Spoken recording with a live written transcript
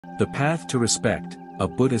The Path to Respect, a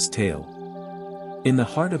Buddhist Tale. In the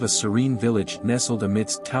heart of a serene village nestled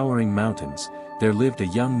amidst towering mountains, there lived a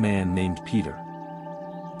young man named Peter.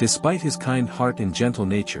 Despite his kind heart and gentle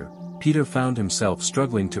nature, Peter found himself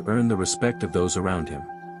struggling to earn the respect of those around him.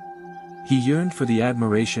 He yearned for the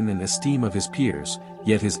admiration and esteem of his peers,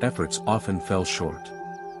 yet his efforts often fell short.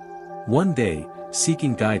 One day,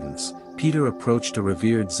 seeking guidance, Peter approached a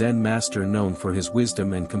revered Zen master known for his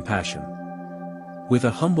wisdom and compassion. With a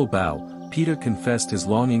humble bow, Peter confessed his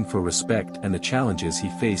longing for respect and the challenges he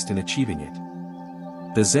faced in achieving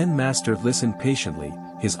it. The Zen master listened patiently,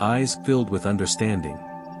 his eyes filled with understanding.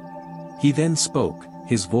 He then spoke,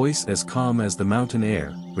 his voice as calm as the mountain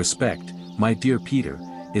air. "Respect, my dear Peter,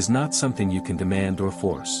 is not something you can demand or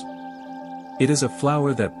force. It is a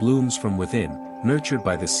flower that blooms from within, nurtured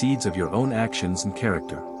by the seeds of your own actions and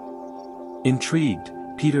character." Intrigued,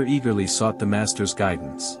 Peter eagerly sought the master's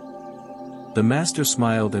guidance. The master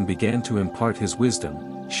smiled and began to impart his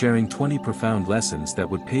wisdom, sharing 20 profound lessons that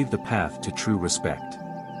would pave the path to true respect.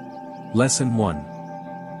 Lesson 1.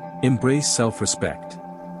 Embrace self-respect.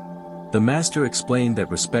 The master explained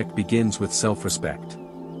that respect begins with self-respect.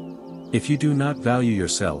 If you do not value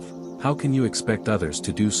yourself, how can you expect others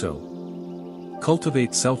to do so?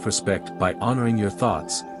 Cultivate self-respect by honoring your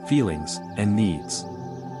thoughts, feelings, and needs.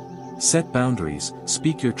 Set boundaries,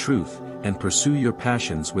 speak your truth, and pursue your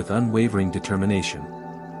passions with unwavering determination.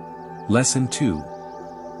 Lesson 2.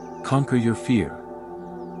 Conquer your fear.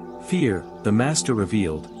 Fear, the master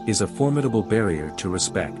revealed, is a formidable barrier to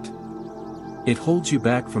respect. It holds you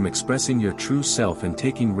back from expressing your true self and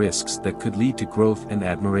taking risks that could lead to growth and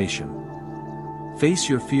admiration. Face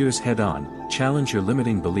your fears head-on, challenge your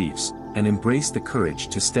limiting beliefs, and embrace the courage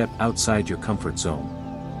to step outside your comfort zone.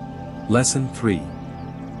 Lesson 3.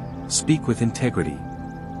 Speak with integrity.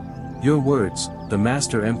 Your words, the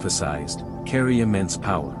master emphasized, carry immense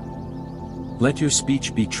power. Let your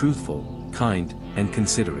speech be truthful, kind, and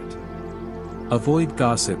considerate. Avoid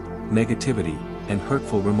gossip, negativity, and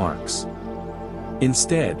hurtful remarks.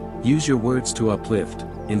 Instead, use your words to uplift,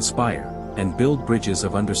 inspire, and build bridges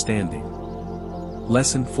of understanding.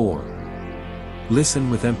 Lesson 4. Listen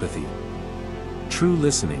with empathy. True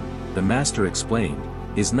listening, the master explained,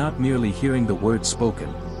 is not merely hearing the words spoken,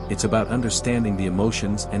 it's about understanding the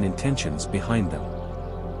emotions and intentions behind them.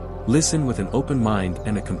 Listen with an open mind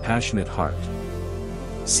and a compassionate heart.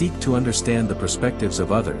 Seek to understand the perspectives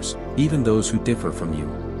of others, even those who differ from you.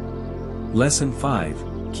 Lesson 5.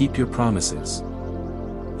 Keep your promises.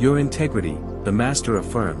 Your integrity, the master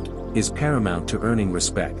affirmed, is paramount to earning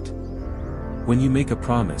respect. When you make a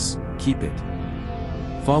promise, keep it.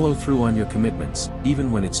 Follow through on your commitments,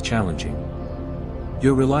 even when it's challenging.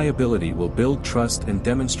 Your reliability will build trust and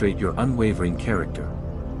demonstrate your unwavering character.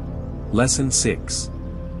 Lesson 6.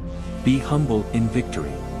 Be humble in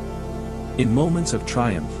victory. In moments of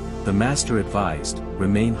triumph, the master advised,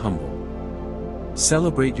 remain humble.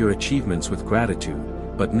 Celebrate your achievements with gratitude,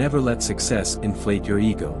 but never let success inflate your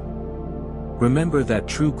ego. Remember that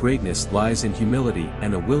true greatness lies in humility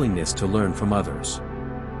and a willingness to learn from others.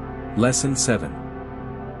 Lesson 7.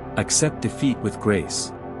 Accept defeat with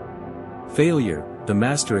grace. Failure, the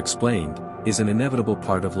master explained, is an inevitable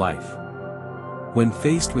part of life. When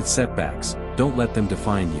faced with setbacks, don't let them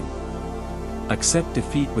define you. Accept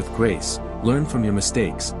defeat with grace, learn from your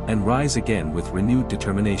mistakes, and rise again with renewed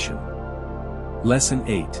determination. Lesson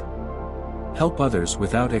 8. Help others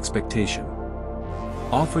without expectation.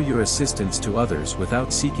 Offer your assistance to others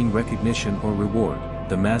without seeking recognition or reward,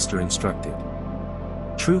 the master instructed.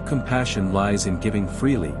 True compassion lies in giving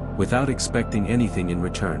freely, without expecting anything in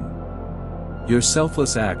return. Your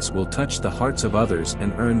selfless acts will touch the hearts of others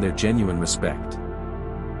and earn their genuine respect.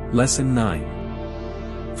 Lesson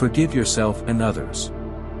 9. Forgive yourself and others.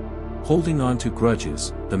 Holding on to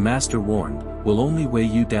grudges, the master warned, will only weigh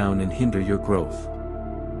you down and hinder your growth.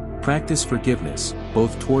 Practice forgiveness,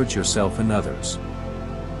 both towards yourself and others.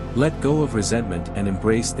 Let go of resentment and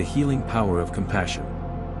embrace the healing power of compassion.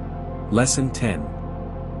 Lesson 10.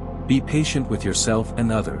 Be patient with yourself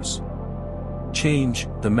and others. Change,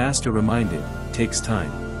 the master reminded, takes time.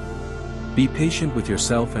 Be patient with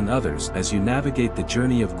yourself and others as you navigate the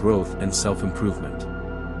journey of growth and self-improvement.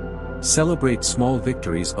 Celebrate small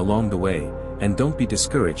victories along the way, and don't be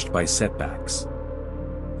discouraged by setbacks.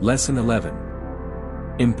 Lesson 11.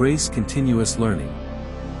 Embrace continuous learning.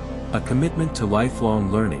 A commitment to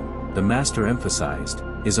lifelong learning, the master emphasized,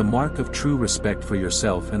 is a mark of true respect for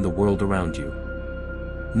yourself and the world around you.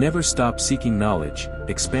 Never stop seeking knowledge,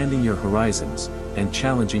 expanding your horizons, and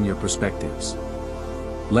challenging your perspectives.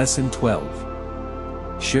 Lesson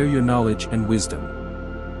 12. Share your knowledge and wisdom.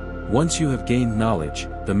 Once you have gained knowledge,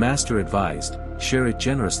 the master advised, share it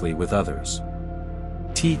generously with others.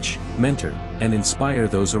 Teach, mentor, and inspire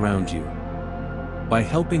those around you. By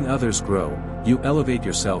helping others grow, you elevate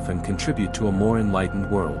yourself and contribute to a more enlightened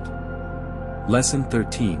world. Lesson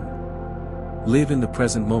 13. Live in the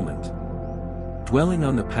present moment. Dwelling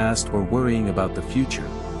on the past or worrying about the future,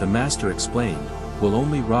 the Master explained, will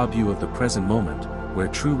only rob you of the present moment, where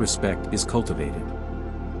true respect is cultivated.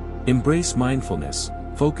 Embrace mindfulness,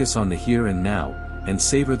 focus on the here and now, and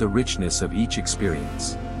savor the richness of each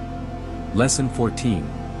experience. Lesson 14.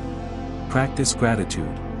 Practice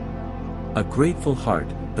gratitude. A grateful heart,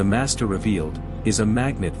 the Master revealed, is a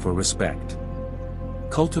magnet for respect.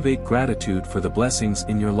 Cultivate gratitude for the blessings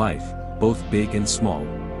in your life, both big and small.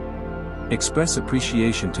 Express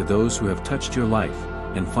appreciation to those who have touched your life,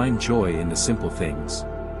 and find joy in the simple things.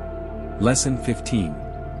 Lesson 15.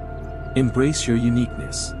 Embrace your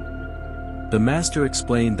uniqueness. The Master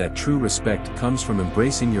explained that true respect comes from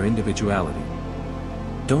embracing your individuality.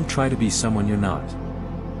 Don't try to be someone you're not.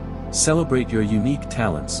 Celebrate your unique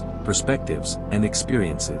talents, perspectives, and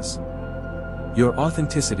experiences. Your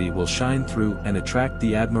authenticity will shine through and attract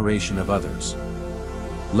the admiration of others.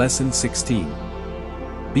 Lesson 16.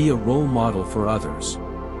 Be a role model for others.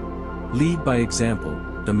 Lead by example,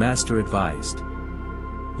 the Master advised.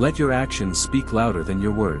 Let your actions speak louder than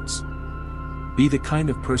your words. Be the kind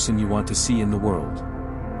of person you want to see in the world.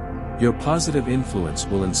 Your positive influence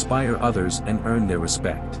will inspire others and earn their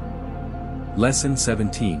respect. Lesson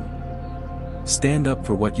 17. Stand up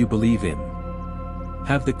for what you believe in.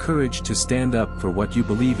 Have the courage to stand up for what you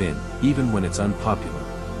believe in, even when it's unpopular.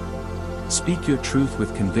 Speak your truth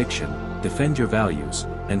with conviction, defend your values,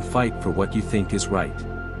 and fight for what you think is right.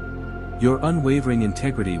 Your unwavering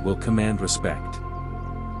integrity will command respect.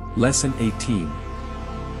 Lesson 18.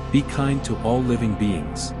 Be kind to all living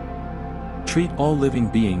beings. Treat all living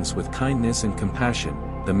beings with kindness and compassion,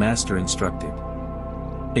 the Master instructed.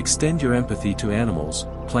 Extend your empathy to animals,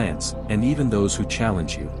 plants, and even those who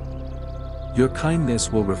challenge you. Your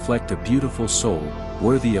kindness will reflect a beautiful soul,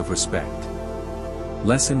 worthy of respect.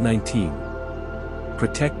 Lesson 19.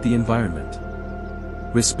 Protect the environment.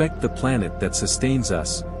 Respect the planet that sustains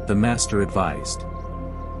us, the Master advised.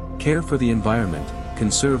 Care for the environment,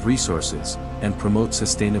 conserve resources, and promote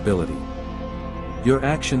sustainability. Your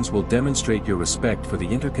actions will demonstrate your respect for the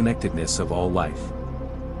interconnectedness of all life.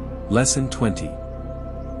 Lesson 20.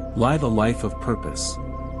 Live a life of purpose.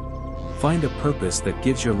 Find a purpose that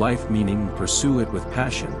gives your life meaning and pursue it with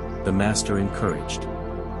passion, the Master encouraged.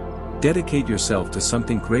 Dedicate yourself to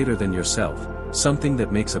something greater than yourself, something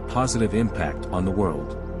that makes a positive impact on the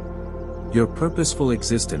world. Your purposeful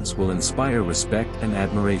existence will inspire respect and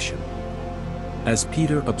admiration. As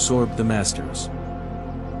Peter absorbed the Master's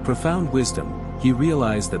profound wisdom, he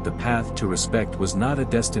realized that the path to respect was not a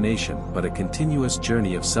destination but a continuous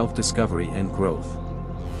journey of self-discovery and growth.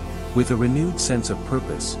 With a renewed sense of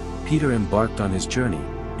purpose, Peter embarked on his journey,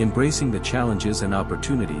 embracing the challenges and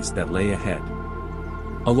opportunities that lay ahead.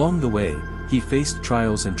 Along the way, he faced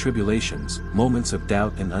trials and tribulations, moments of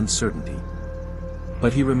doubt and uncertainty.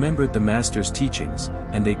 But he remembered the Master's teachings,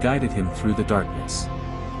 and they guided him through the darkness.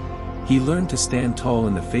 He learned to stand tall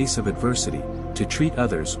in the face of adversity, to treat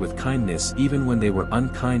others with kindness even when they were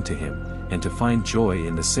unkind to him, and to find joy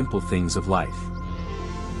in the simple things of life.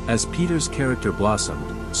 As Peter's character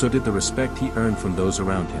blossomed, so did the respect he earned from those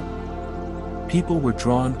around him. People were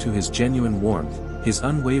drawn to his genuine warmth, his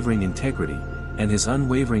unwavering integrity, and his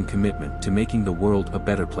unwavering commitment to making the world a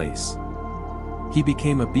better place. He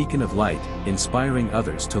became a beacon of light, inspiring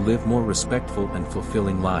others to live more respectful and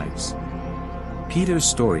fulfilling lives. Peter's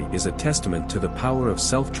story is a testament to the power of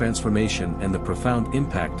self-transformation and the profound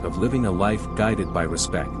impact of living a life guided by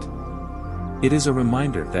respect. It is a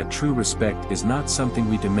reminder that true respect is not something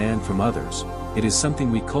we demand from others, it is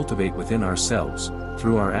something we cultivate within ourselves,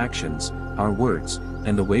 through our actions, our words,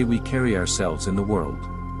 and the way we carry ourselves in the world.